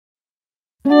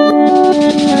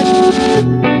Alrighty,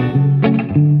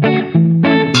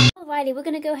 we're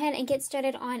going to go ahead and get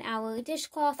started on our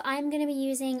dishcloth. I'm going to be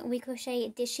using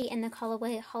WeCrochet Dishie in the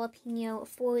colorway Jalapeno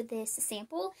for this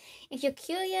sample. If you're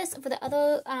curious for the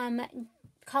other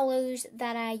colors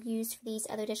that I used for these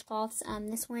other dishcloths,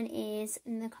 this one is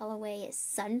in the colorway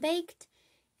Sunbaked,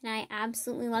 and I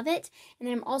absolutely love it. And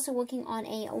then I'm also working on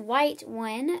a white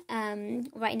one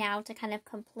right now to kind of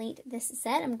complete this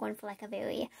set. I'm going for like a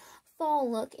very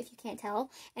fall look, if you can't tell.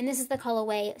 And this is the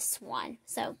colorway Swan.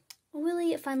 So a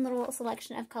really fun little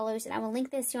selection of colors, and I will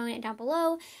link this yarn down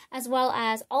below, as well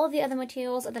as all of the other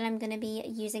materials that I'm going to be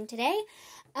using today.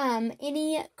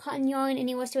 Any cotton yarn,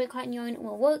 any worsted weight cotton yarn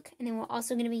will work, and then we're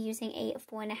also going to be using a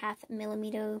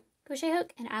 4.5mm crochet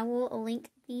hook, and I will link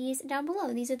these down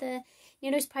below. These are the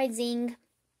Knitter's Pride Zing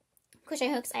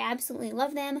crochet hooks. I absolutely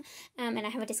love them, and I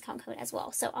have a discount code as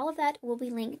well. So all of that will be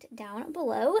linked down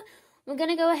below. We're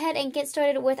going to go ahead and get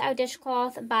started with our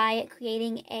dishcloth by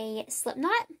creating a slip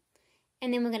knot.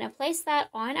 And then we're going to place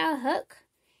that on our hook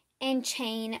and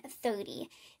chain 30.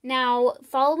 Now,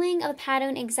 following the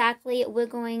pattern exactly, we're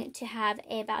going to have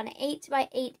about an 8 by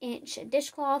 8 inch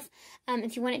dishcloth.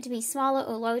 If you want it to be smaller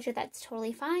or larger, that's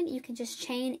totally fine. You can just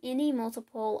chain any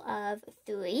multiple of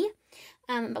 3.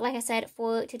 But like I said,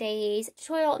 for today's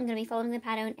tutorial, I'm going to be following the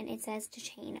pattern, and it says to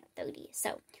chain 30.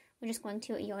 So we're just going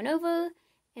to yarn over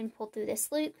and pull through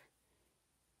this loop.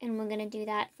 And we're going to do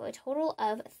that for a total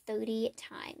of 30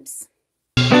 times.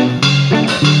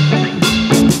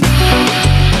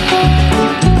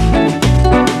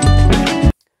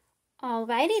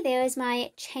 Alrighty, there is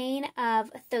my chain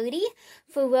of 30.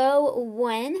 For row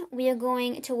 1, we are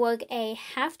going to work a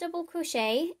half double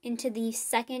crochet into the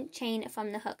second chain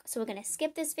from the hook. So we're going to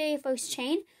skip this very first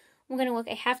chain. We're going to work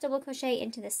a half double crochet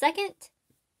into the second,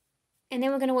 and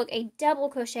then we're going to work a double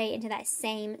crochet into that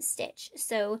same stitch.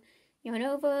 So yarn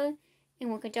over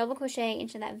and work a double crochet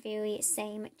into that very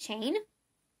same chain.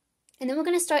 And then we're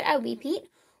going to start our repeat.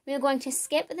 We are going to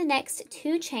skip the next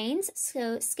 2 chains.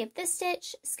 So skip this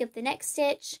stitch, skip the next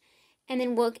stitch, and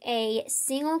then work a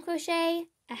single crochet,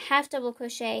 a half double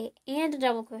crochet, and a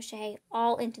double crochet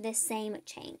all into this same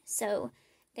chain. So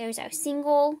there's our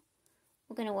single.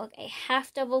 We're going to work a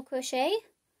half double crochet,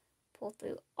 pull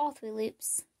through all 3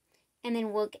 loops, and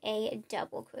then work a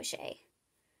double crochet.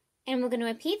 And we're going to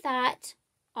repeat that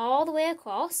all the way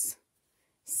across.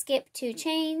 Skip 2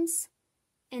 chains,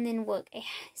 and then work a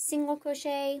single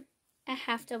crochet, a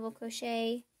half double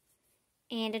crochet,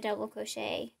 and a double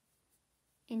crochet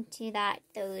into that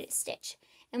 3rd stitch.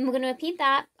 And we're going to repeat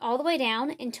that all the way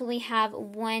down until we have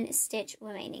 1 stitch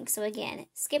remaining. So again,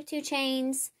 skip 2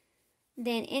 chains,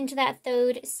 then into that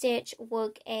 3rd stitch,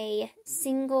 work a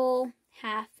single,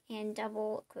 half, and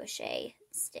double crochet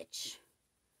stitch.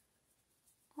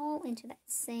 All into that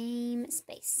same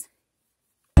space.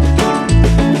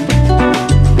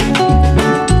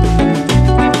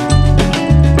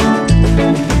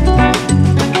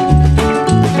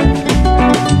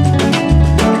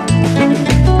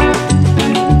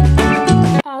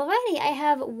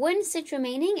 Have 1 stitch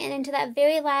remaining, and into that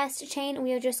very last chain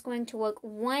we are just going to work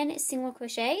 1 single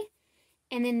crochet,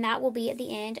 and then that will be at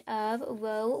the end of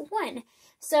row 1.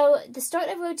 So the start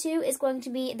of row 2 is going to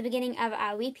be the beginning of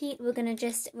our repeat. We're going to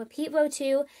just repeat row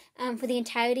 2 for the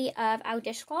entirety of our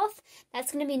dishcloth.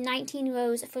 That's going to be 19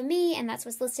 rows for me, and that's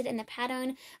what's listed in the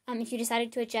pattern. If you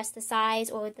decided to adjust the size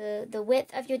or the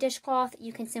width of your dishcloth,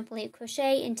 you can simply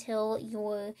crochet until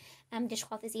your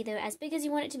dishcloth is either as big as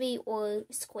you want it to be or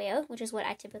square, which is what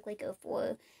I typically go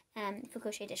for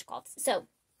crochet dishcloths. So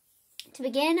to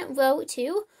begin row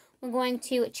 2, we're going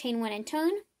to chain 1 and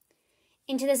turn.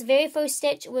 Into this very first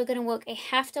stitch, we're going to work a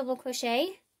half double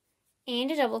crochet and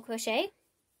a double crochet.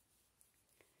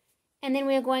 And then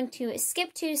we're going to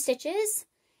skip 2 stitches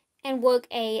and work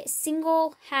a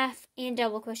single, half, and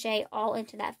double crochet all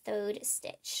into that 3rd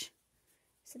stitch.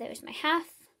 So there's my half,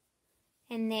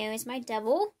 and there's my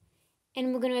double.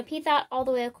 And we're going to repeat that all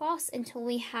the way across until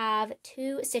we have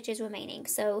 2 stitches remaining.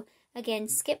 So again,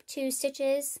 skip 2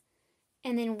 stitches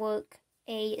and then work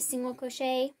a single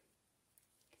crochet,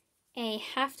 a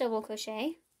half double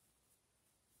crochet,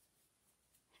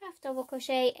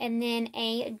 and then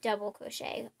a double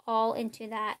crochet all into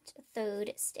that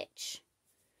 3rd stitch.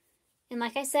 And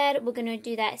like I said, we're going to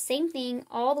do that same thing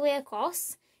all the way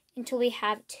across until we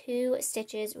have 2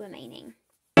 stitches remaining.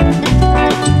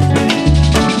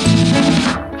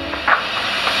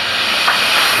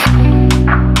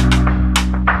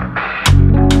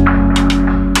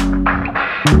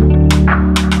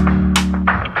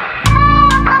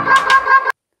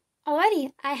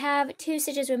 I have 2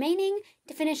 stitches remaining.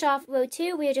 To finish off row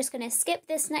 2, we are just going to skip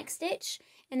this next stitch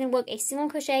and then work a single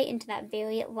crochet into that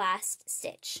very last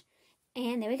stitch.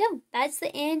 And there we go. That's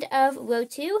the end of row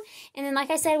 2. And then,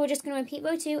 like I said, we're just going to repeat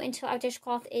row 2 until our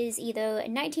dishcloth is either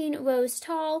 19 rows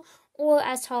tall or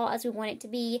as tall as we want it to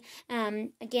be.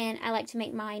 Again, I like to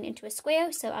make mine into a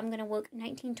square, so I'm going to work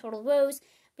 19 total rows,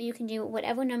 but you can do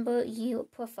whatever number you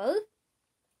prefer.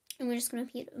 And we're just going to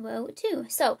repeat row 2.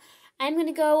 So I'm going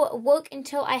to go work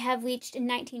until I have reached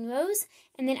 19 rows,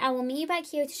 and then I will meet you back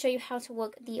here to show you how to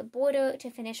work the border to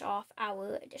finish off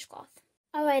our dishcloth.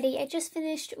 Alrighty, I just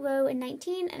finished row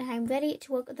 19 and I'm ready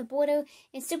to work the border.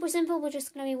 It's super simple. We're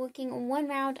just going to be working one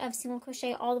round of single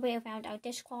crochet all the way around our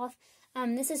dishcloth.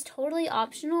 This is totally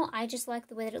optional. I just like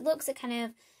the way that it looks. It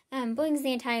kind of brings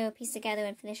the entire piece together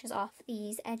and finishes off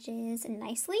these edges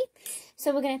nicely.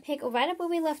 So we're going to pick right up where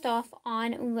we left off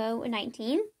on row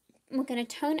 19. We're going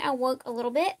to turn our work a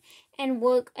little bit and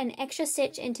work an extra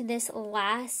stitch into this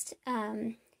last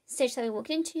stitch that we worked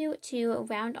into to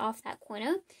round off that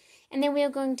corner. And then we are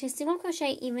going to single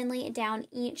crochet evenly down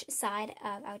each side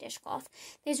of our dishcloth.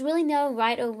 There's really no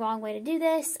right or wrong way to do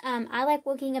this. I like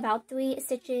working about 3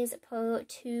 stitches per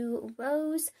 2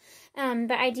 rows.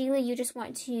 But ideally you just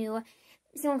want to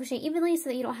single crochet evenly so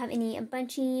that you don't have any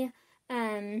bunchiness,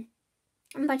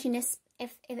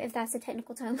 if that's a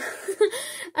technical term,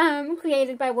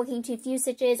 created by working too few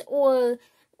stitches or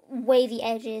wavy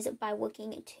edges by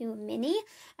working too many.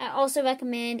 I also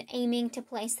recommend aiming to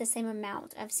place the same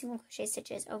amount of single crochet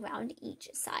stitches around each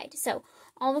side. So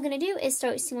all we're going to do is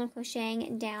start single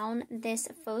crocheting down this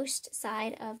first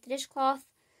side of the dishcloth.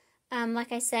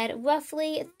 Like I said,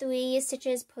 roughly 3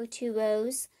 stitches per 2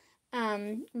 rows,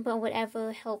 but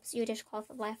whatever helps your dishcloth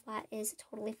lie flat is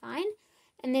totally fine.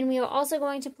 And then we are also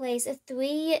going to place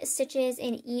 3 stitches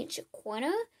in each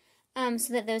corner,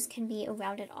 so that those can be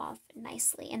rounded off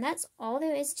nicely. And that's all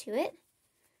there is to it.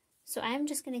 So I'm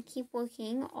just going to keep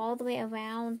working all the way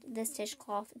around this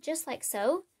dishcloth just like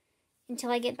so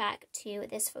until I get back to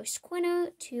this first corner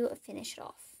to finish it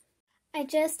off. I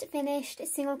just finished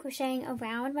single crocheting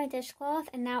around my dishcloth,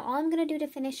 and now all I'm going to do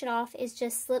to finish it off is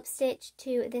just slip stitch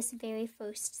to this very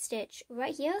first stitch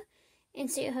right here.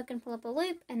 Insert your hook and pull up a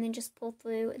loop, and then just pull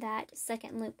through that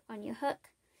second loop on your hook.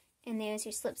 And there's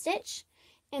your slip stitch.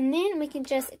 And then we can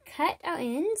just cut our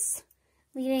ends,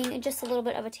 leaving just a little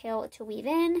bit of a tail to weave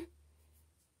in.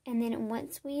 And then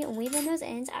once we weave in those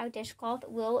ends, our dishcloth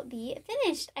will be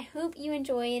finished. I hope you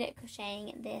enjoyed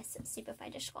crocheting this super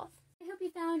fun dishcloth. I hope you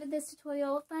found this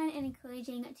tutorial fun and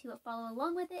encouraging to follow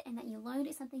along with it, and that you learned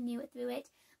something new through it.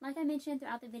 Like I mentioned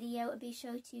throughout the video, be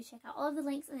sure to check out all of the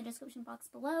links in the description box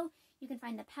below. You can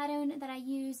find the pattern that I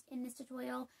used in this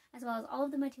tutorial, as well as all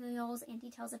of the materials and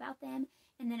details about them.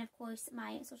 And then, of course,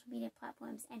 my social media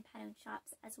platforms and pattern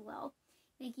shops as well.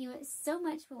 Thank you so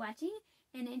much for watching,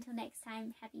 and until next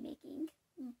time, happy making.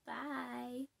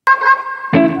 Bye!